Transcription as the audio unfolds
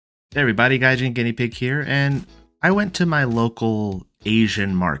Hey everybody, Gaijin Guinea Pig here, and I went to my local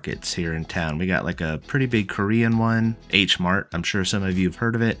Asian markets here in town. We got like a pretty big Korean one, H Mart. I'm sure some of you have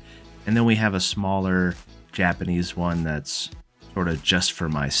heard of it. And then we have a smaller Japanese one that's sort of just for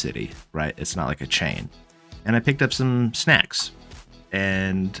my city, right? It's not like a chain. And I picked up some snacks,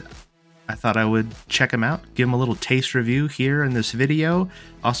 and I thought I would check them out, give them a little taste review here in this video.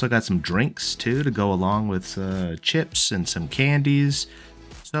 Also got some drinks too to go along with chips and some candies.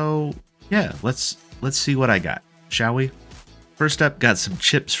 So yeah, let's see what I got, shall we? First up, got some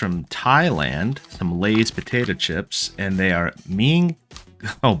chips from Thailand, some Lay's potato chips, and they are Ming.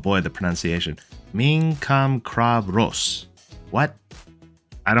 Oh boy, the pronunciation. Ming Kam Krab Ros. What?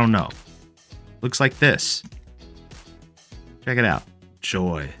 I don't know. Looks like this. Check it out.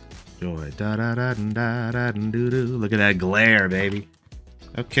 Joy. Joy. Da da da da da doo doo. Look at that glare, baby.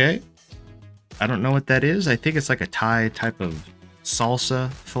 Okay. I don't know what that is. I think it's like a Thai type of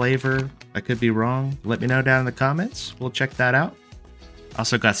salsa flavor. I could be wrong. Let me know down in the comments. We'll check that out.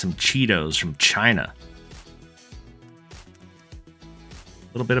 Also got some Cheetos from China.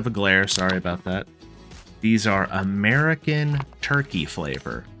 A little bit of a glare. Sorry about that. These are American turkey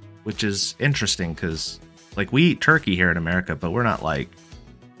flavor, which is interesting because, like, we eat turkey here in America, but we're not like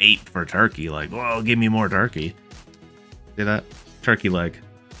ate for turkey. Like, whoa, give me more turkey. See that? Turkey leg.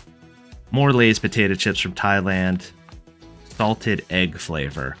 More Lay's potato chips from Thailand. Salted egg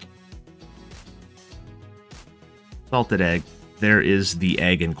flavor. Salted egg. There is the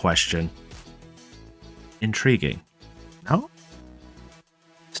egg in question. Intriguing. No?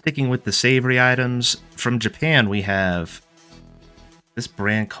 Sticking with the savory items, from Japan we have this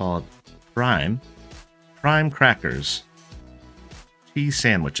brand called Prime Crackers. Cheese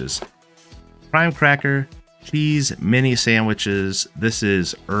sandwiches. Prime Cracker cheese mini sandwiches. This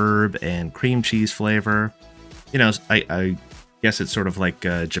is herb and cream cheese flavor. You know, I guess it's sort of like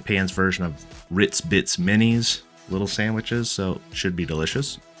Japan's version of Ritz Bits Minis, little sandwiches, so should be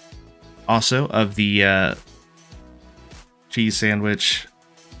delicious. Also, of the cheese sandwich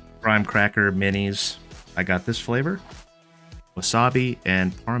Prime Cracker minis, I got this flavor. Wasabi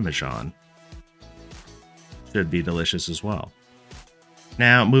and Parmesan. Should be delicious as well.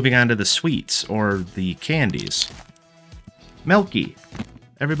 Now, moving on to the sweets, or the candies. Milky.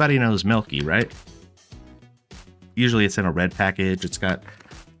 Everybody knows Milky, right? Usually it's in a red package. It's got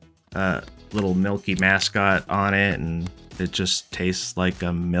a little Milky mascot on it, and it just tastes like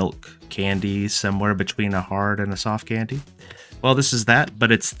a milk candy somewhere between a hard and a soft candy. Well, this is that,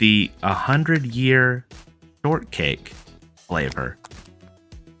 but it's the 100-year shortcake flavor.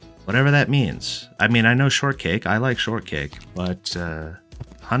 Whatever that means. I mean, I know shortcake. I like shortcake, but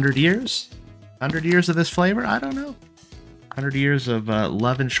 100 years? 100 years of this flavor? I don't know. 100 years of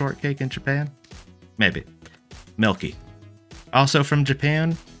love and shortcake in Japan? Maybe. Milky. Also from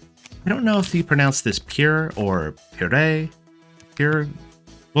Japan, I don't know if you pronounce this pure or puree. Pure.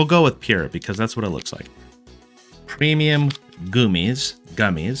 We'll go with pure because that's what it looks like. Premium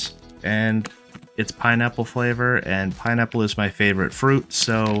gummies, and it's pineapple flavor, and pineapple is my favorite fruit,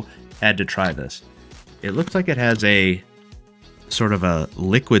 so had to try this. It looks like it has a sort of a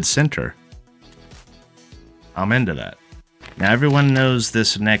liquid center. I'm into that. Now everyone knows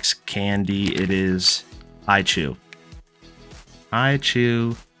this next candy. It is Haichu.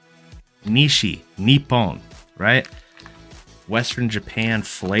 Haichu Nishi Nippon, right? Western Japan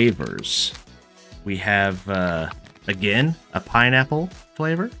flavors. We have, again, a pineapple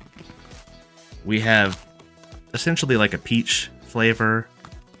flavor. We have essentially like a peach flavor.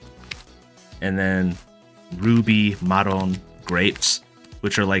 And then ruby marron grapes,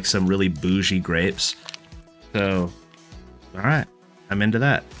 which are like some really bougie grapes. So, alright, I'm into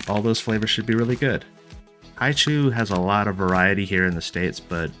that. All those flavors should be really good. Haichu has a lot of variety here in the States,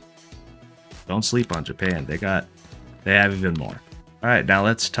 but don't sleep on Japan. They have even more. Alright, now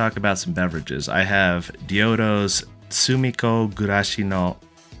let's talk about some beverages. I have Diodo's Sumiko Gurashi no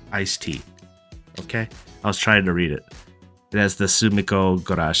iced tea. Okay? I was trying to read it. It has the Sumiko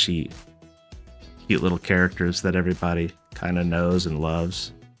Gurashi, cute little characters that everybody kind of knows and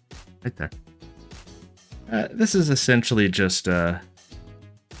loves. Right there. This is essentially just an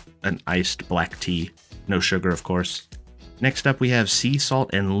iced black tea. No sugar, of course. Next up, we have sea salt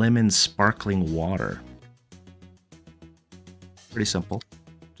and lemon sparkling water. Pretty simple.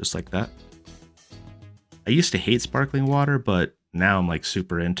 Just like that. I used to hate sparkling water, but now I'm like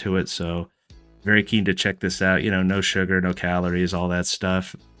super into it, so very keen to check this out. You know, no sugar, no calories, all that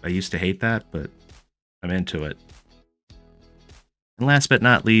stuff. I used to hate that, but I'm into it. And last but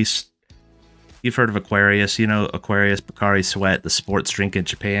not least, you've heard of Aquarius. You know, Aquarius Pocari Sweat, the sports drink in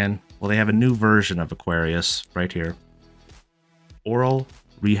Japan. Well, they have a new version of Aquarius right here. Oral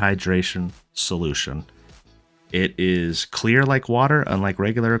rehydration solution. It is clear like water, unlike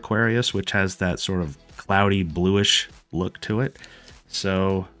regular Aquarius, which has that sort of cloudy bluish look to it.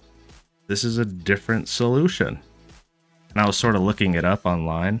 So this is a different solution. And I was sort of looking it up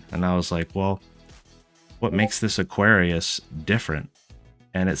online, and I was like, well, what makes this Aquarius different?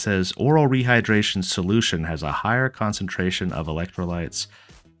 And it says oral rehydration solution has a higher concentration of electrolytes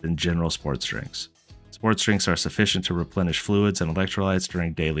than general sports drinks. Sports drinks are sufficient to replenish fluids and electrolytes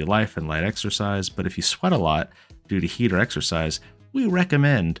during daily life and light exercise, but if you sweat a lot due to heat or exercise, we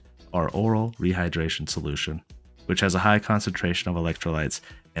recommend our oral rehydration solution, which has a high concentration of electrolytes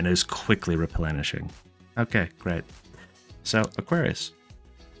and is quickly replenishing. Okay, great. So, Aquarius.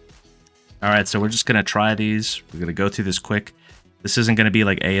 Alright, so we're just going to try these. We're going to go through this quick. This isn't going to be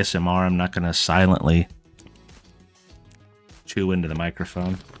like ASMR. I'm not going to silently chew into the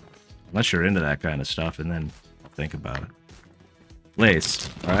microphone. Unless you're into that kind of stuff, and then think about it. Lay's.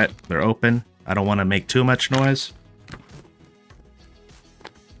 Alright, they're open. I don't want to make too much noise.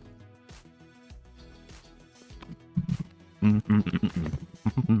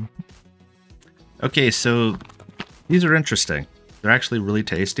 Okay, so these are interesting. They're actually really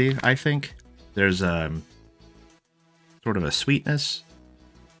tasty, I think. There's sort of a sweetness,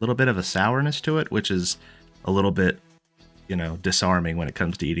 a little bit of a sourness to it, which is a little bit, you know, disarming when it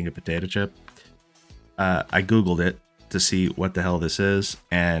comes to eating a potato chip. I googled it to see what the hell this is,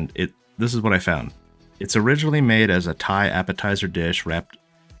 and this is what I found. It's originally made as a Thai appetizer dish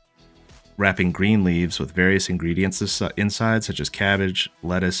wrapping green leaves with various ingredients inside, such as cabbage,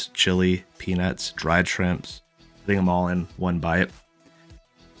 lettuce, chili, peanuts, dried shrimps, putting them all in one bite.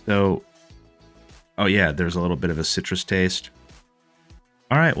 So, oh yeah, there's a little bit of a citrus taste.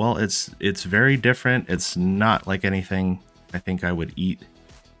 All right, well, it's very different. It's not like anything I think I would eat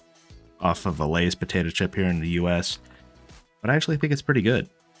off of a Lay's potato chip here in the US, but I actually think it's pretty good.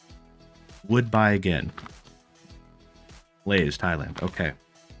 Would buy again. Lay's, Thailand. Okay.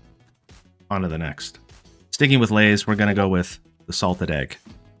 On to the next. Sticking with Lay's, we're going to go with the salted egg.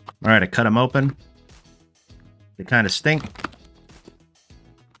 All right, I cut them open. They kind of stink.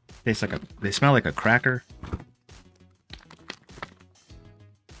 Tastes like they smell like a cracker.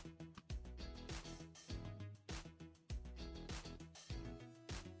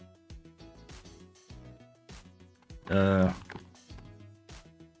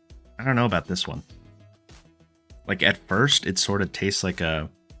 I don't know about this one. Like at first, it sort of tastes like the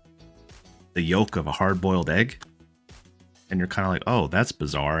yolk of a hard-boiled egg, and you're kind of like, oh, that's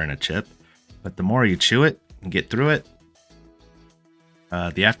bizarre in a chip. But the more you chew it and get through it,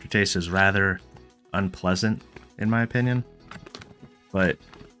 the aftertaste is rather unpleasant, in my opinion. But,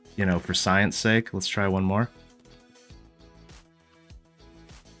 you know, for science sake, let's try one more.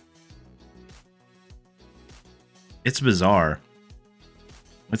 It's bizarre.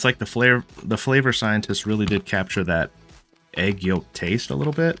 It's like the flavor scientists really did capture that egg yolk taste a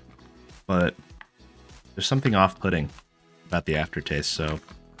little bit, but there's something off-putting about the aftertaste, so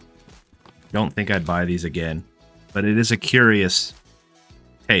don't think I'd buy these again. But it is a curious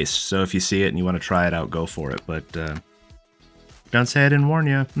taste, so if you see it and you want to try it out, go for it. But don't say I didn't warn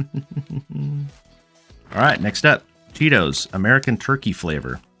you. All right, next up, Cheetos, American turkey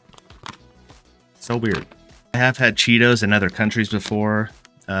flavor. So weird. I have had Cheetos in other countries before,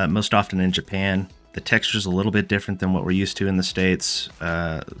 most often in Japan. The texture is a little bit different than what we're used to in the States.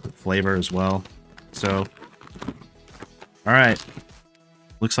 The flavor as well. So, all right.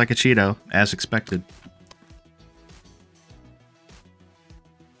 Looks like a Cheeto, as expected.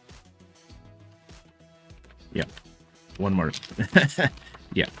 Yeah. One more.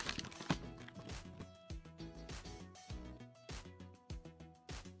 Yeah.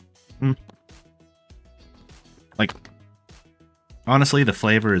 Like, honestly, the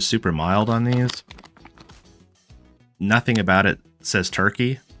flavor is super mild on these. Nothing about it says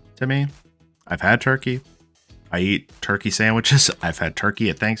turkey to me. I've had turkey. I eat turkey sandwiches. I've had turkey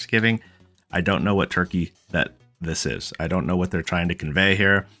at Thanksgiving. I don't know what turkey this is. I don't know what they're trying to convey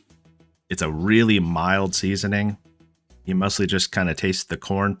here. It's a really mild seasoning. You mostly just kind of taste the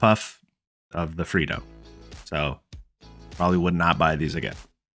corn puff of the Frito. So, probably would not buy these again.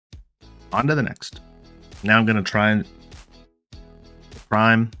 On to the next. Now I'm going to try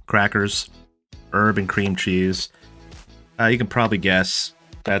Prime crackers, herb and cream cheese. You can probably guess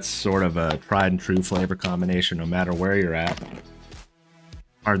that's sort of a tried and true flavor combination no matter where you're at.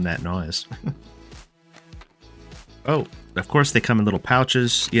 Pardon that noise. Oh, of course they come in little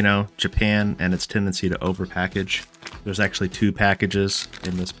pouches, you know, Japan and its tendency to overpackage. There's actually 2 packages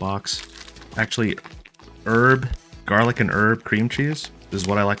in this box. Actually, garlic and herb cream cheese is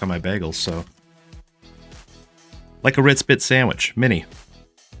what I like on my bagels, so. Like a Ritz Bit sandwich, mini.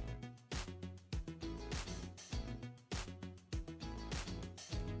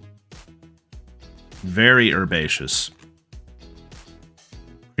 Very herbaceous.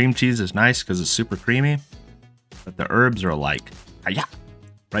 Cream cheese is nice because it's super creamy, but the herbs are like, hi-ya,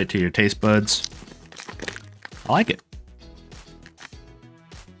 right to your taste buds. I like it.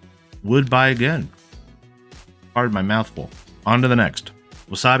 Would buy again. Pardon my mouthful. On to the next.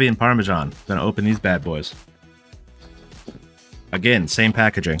 Wasabi and Parmesan. Gonna open these bad boys. Again, same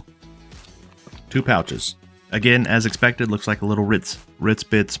packaging. 2 pouches. Again, as expected, looks like a little Ritz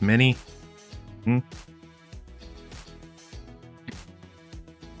Bits mini.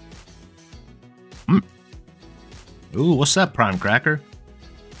 Ooh, what's up, Prime Cracker?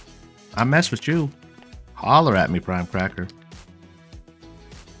 I mess with you. Holler at me, Prime Cracker.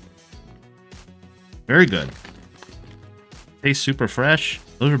 Very good. Tastes super fresh.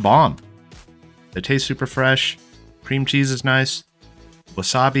 Those are bomb. They taste super fresh. Cream cheese is nice.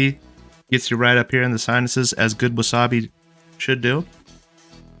 Wasabi gets you right up here in the sinuses, as good wasabi should do.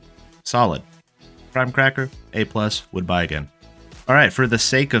 Solid. Prime Cracker, A+, would buy again. All right, for the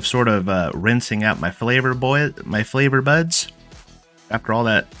sake of sort of rinsing out my flavor buds, after all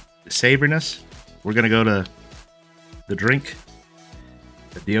that savoriness, we're gonna go to the drink,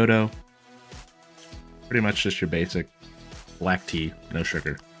 the Diodo. Pretty much just your basic black tea, no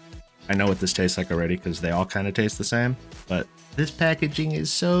sugar. I know what this tastes like already because they all kind of taste the same, but this packaging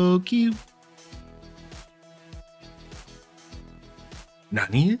is so cute.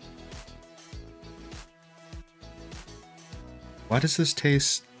 Nani? Why does this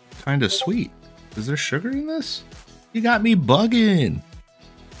taste kind of sweet? Is there sugar in this? You got me bugging.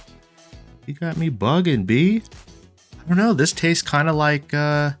 You got me bugging, B. I don't know. This tastes kind of like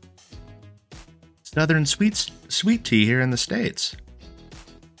Southern sweet tea here in the States.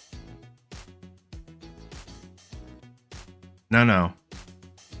 No.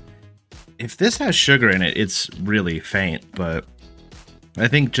 If this has sugar in it, it's really faint, but I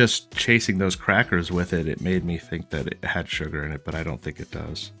think just chasing those crackers with it, it made me think that it had sugar in it, but I don't think it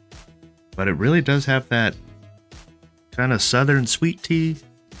does. But it really does have that kind of Southern sweet tea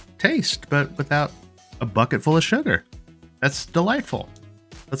taste, but without a bucket full of sugar. That's delightful.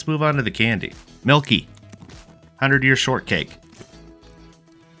 Let's move on to the candy. Milky. 100-year shortcake.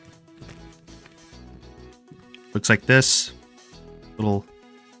 Looks like this. Little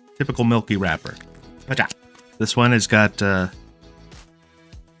typical Milky wrapper. This one has got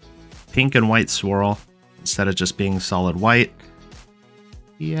pink and white swirl instead of just being solid white.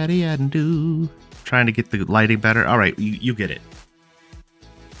 Yada yada do. Trying to get the lighting better. All right, you get it.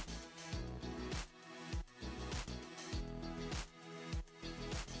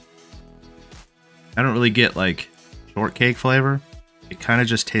 I don't really get like shortcake flavor. It kind of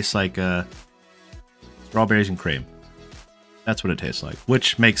just tastes like strawberries and cream. That's what it tastes like,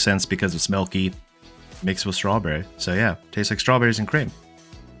 which makes sense because it's milky, mixed with strawberry. So yeah, tastes like strawberries and cream,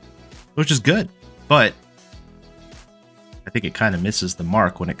 which is good. But I think it kind of misses the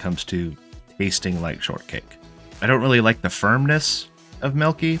mark when it comes to tasting like shortcake. I don't really like the firmness of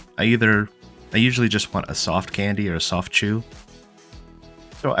milky. I usually just want a soft candy or a soft chew.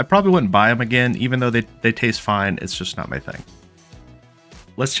 So I probably wouldn't buy them again, even though they taste fine. It's just not my thing.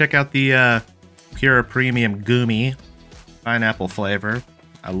 Let's check out the Pure Premium Gummy pineapple flavor.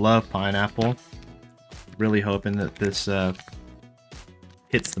 I love pineapple. Really hoping that this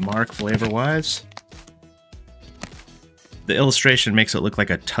hits the mark flavor-wise. The illustration makes it look like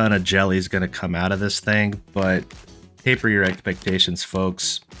a ton of jelly is going to come out of this thing, but taper your expectations,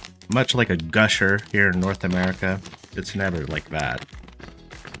 folks. Much like a gusher here in North America, it's never like that.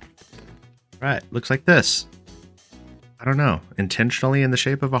 Right, looks like this. I don't know, intentionally in the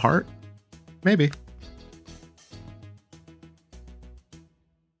shape of a heart? Maybe.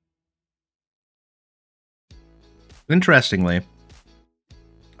 Interestingly,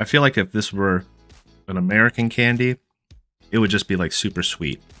 I feel like if this were an American candy, it would just be like super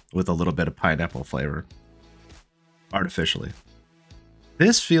sweet with a little bit of pineapple flavor. Artificially.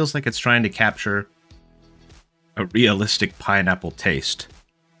 This feels like it's trying to capture a realistic pineapple taste,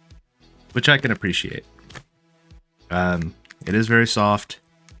 which I can appreciate. It is very soft.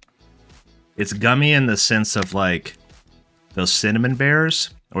 It's gummy in the sense of like those cinnamon bears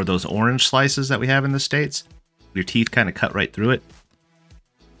or those orange slices that we have in the States. Your teeth kind of cut right through it.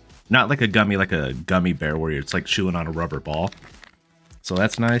 Not like a gummy bear where it's like chewing on a rubber ball. So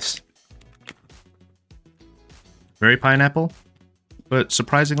that's nice. Very pineapple, but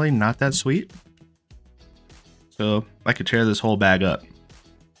surprisingly not that sweet. So I could tear this whole bag up.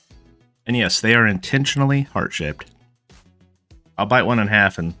 And yes, they are intentionally heart-shaped. I'll bite one in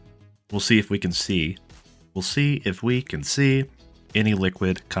half and we'll see if we can see. We'll see if we can see any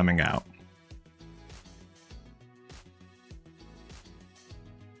liquid coming out.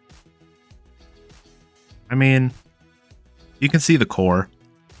 I mean, you can see the core.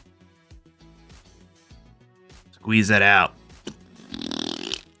 Squeeze that out.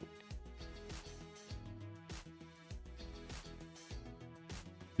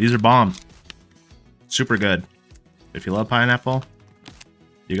 These are bomb. Super good. If you love pineapple,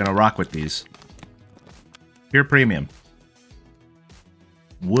 you're gonna rock with these. Pure premium.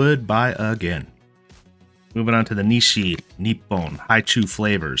 Would buy again. Moving on to the Nishi Nippon Haichu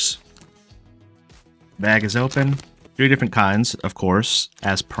flavors. Bag is open. 3 different kinds, of course,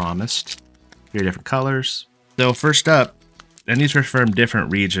 as promised. 3 different colors. So first up, and these are from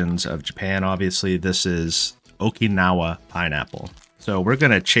different regions of Japan, obviously. This is Okinawa pineapple. So we're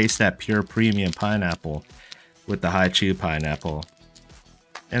going to chase that pure premium pineapple with the Haichu pineapple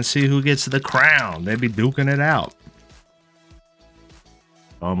and see who gets the crown. They'd be duking it out.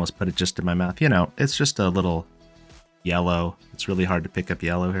 I almost put it just in my mouth. You know, it's just a little yellow. It's really hard to pick up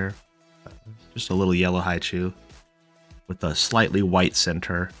yellow here. Just a little yellow Haichu with a slightly white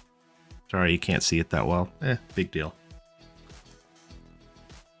center. Sorry, you can't see it that well. Big deal.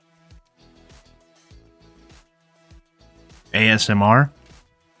 ASMR.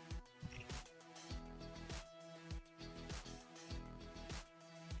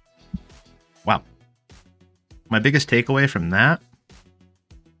 Wow. My biggest takeaway from that,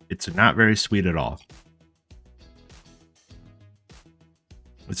 it's not very sweet at all.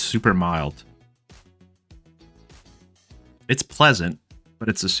 It's super mild. It's pleasant, but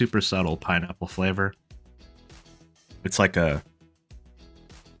it's a super subtle pineapple flavor. It's like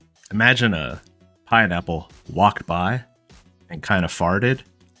imagine a pineapple walked by and kind of farted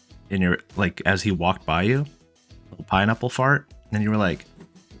in your, like, as he walked by you, a little pineapple fart, and you were like,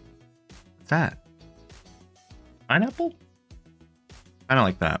 what's that? Pineapple? I don't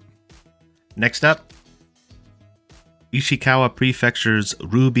like that. Next up, Ishikawa Prefecture's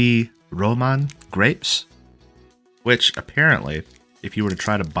Ruby Roman grapes, which apparently, if you were to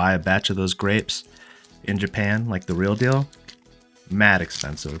try to buy a batch of those grapes in Japan, like the real deal, mad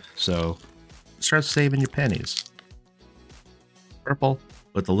expensive. So start saving your pennies. Purple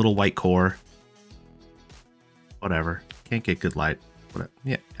with a little white core. Whatever. Can't get good light. Whatever.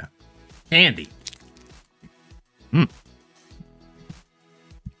 Yeah. Candy.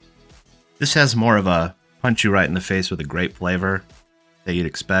 This has more of a punch you right in the face with a grape flavor that you'd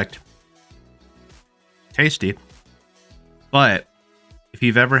expect. Tasty. But if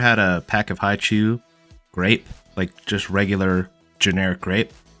you've ever had a pack of Haichu grape, like just regular generic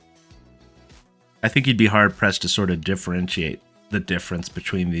grape, I think you'd be hard pressed to sort of differentiate the difference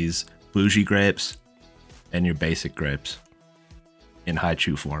between these bougie grapes and your basic grapes in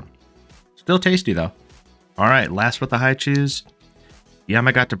Haichu form. Still tasty though. Alright, last with the Haichus,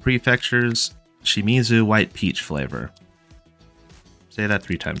 Yamagata Prefecture's Shimizu White Peach flavor. Say that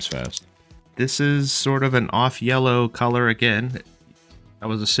 3 times fast. This is sort of an off yellow color again. I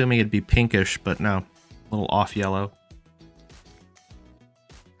was assuming it'd be pinkish, but no. A little off yellow.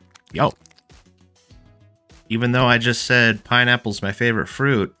 Yo. Even though I just said pineapple's my favorite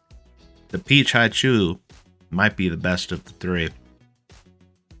fruit, the peach Haichu might be the best of the 3.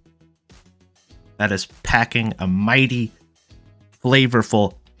 That is packing a mighty,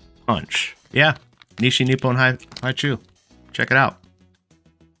 flavorful punch. Yeah, Nishi Nippon Haichu. Check it out.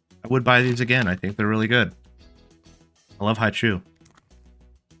 I would buy these again. I think they're really good. I love Haichu.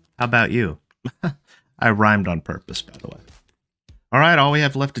 How about you? I rhymed on purpose, by the way. Alright, all we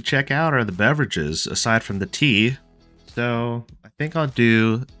have left to check out are the beverages, aside from the tea. So, I think I'll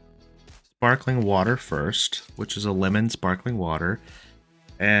do sparkling water first, which is a lemon sparkling water.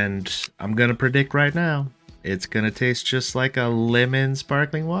 And I'm gonna predict right now, it's gonna taste just like a lemon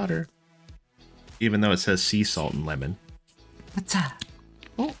sparkling water. Even though it says sea salt and lemon. What's that?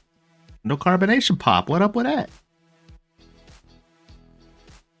 Oh, no carbonation pop. What up with that?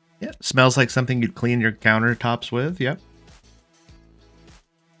 Yep, smells like something you'd clean your countertops with. Yep.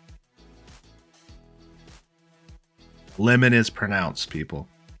 Lemon is pronounced, people.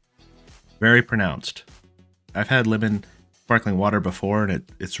 Very pronounced. I've had lemon sparkling water before, and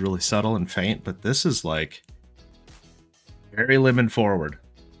it's really subtle and faint, but this is like very lemon forward.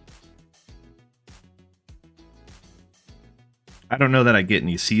 I don't know that I get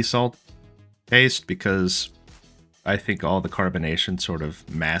any sea salt taste because I think all the carbonation sort of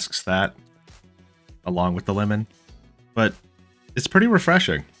masks that along with the lemon, but it's pretty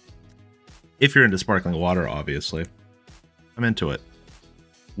refreshing. If you're into sparkling water, obviously. I'm into it.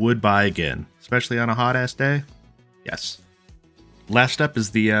 Would buy again, especially on a hot ass day. Yes. Last up is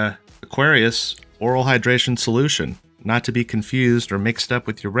the Aquarius Oral Hydration Solution. Not to be confused or mixed up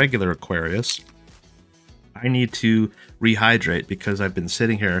with your regular Aquarius. I need to rehydrate because I've been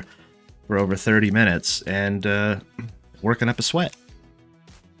sitting here for over 30 minutes and working up a sweat.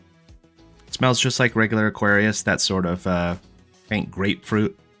 It smells just like regular Aquarius, that sort of faint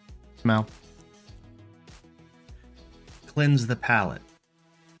grapefruit smell. Cleanse the palate.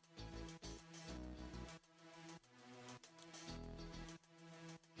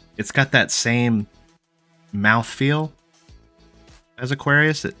 It's got that same mouthfeel as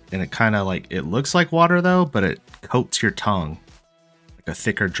Aquarius, and it kind of like, it looks like water though, but it coats your tongue like a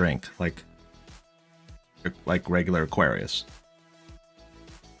thicker drink, like regular Aquarius.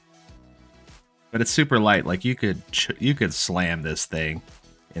 But it's super light. Like you could slam this thing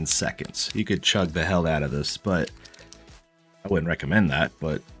in seconds. You could chug the hell out of this, but I wouldn't recommend that,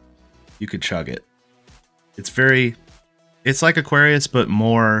 but you could chug it. It's like Aquarius, but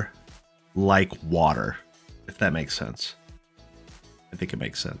more like water, if that makes sense. I think it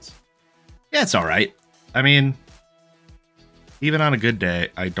makes sense. Yeah, it's all right. I mean, even on a good day,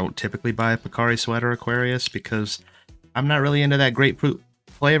 I don't typically buy a Pocari Sweat or Aquarius because I'm not really into that grapefruit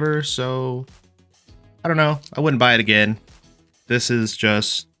flavor, so I don't know. I wouldn't buy it again. This is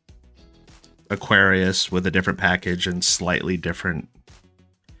just Aquarius with a different package and slightly different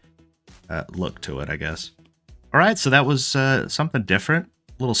look to it, I guess. All right, so that was something different.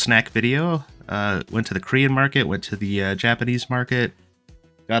 Little snack video. Went to the Korean market, went to the Japanese market.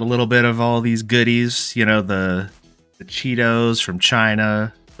 Got a little bit of all these goodies. You know, the Cheetos from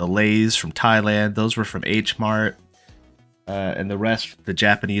China, the Lay's from Thailand. Those were from H Mart. And the rest, the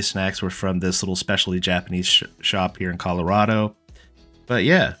Japanese snacks, were from this little specialty Japanese shop here in Colorado. But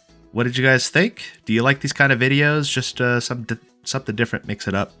yeah, what did you guys think? Do you like these kind of videos? Just something different, mix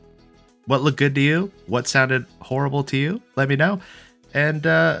it up. What looked good to you? What sounded horrible to you? Let me know. And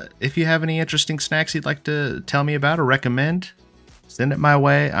if you have any interesting snacks you'd like to tell me about or recommend, send it my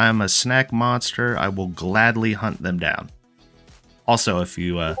way. I'm a snack monster. I will gladly hunt them down. Also, if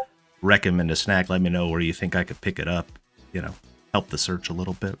you recommend a snack, let me know where you think I could pick it up. You know, help the search a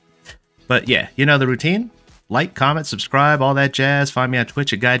little bit. But yeah, you know the routine. Like, comment, subscribe, all that jazz. Find me on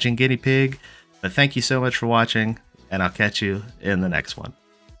Twitch at Gaijin Guinea Pig. But thank you so much for watching, and I'll catch you in the next one.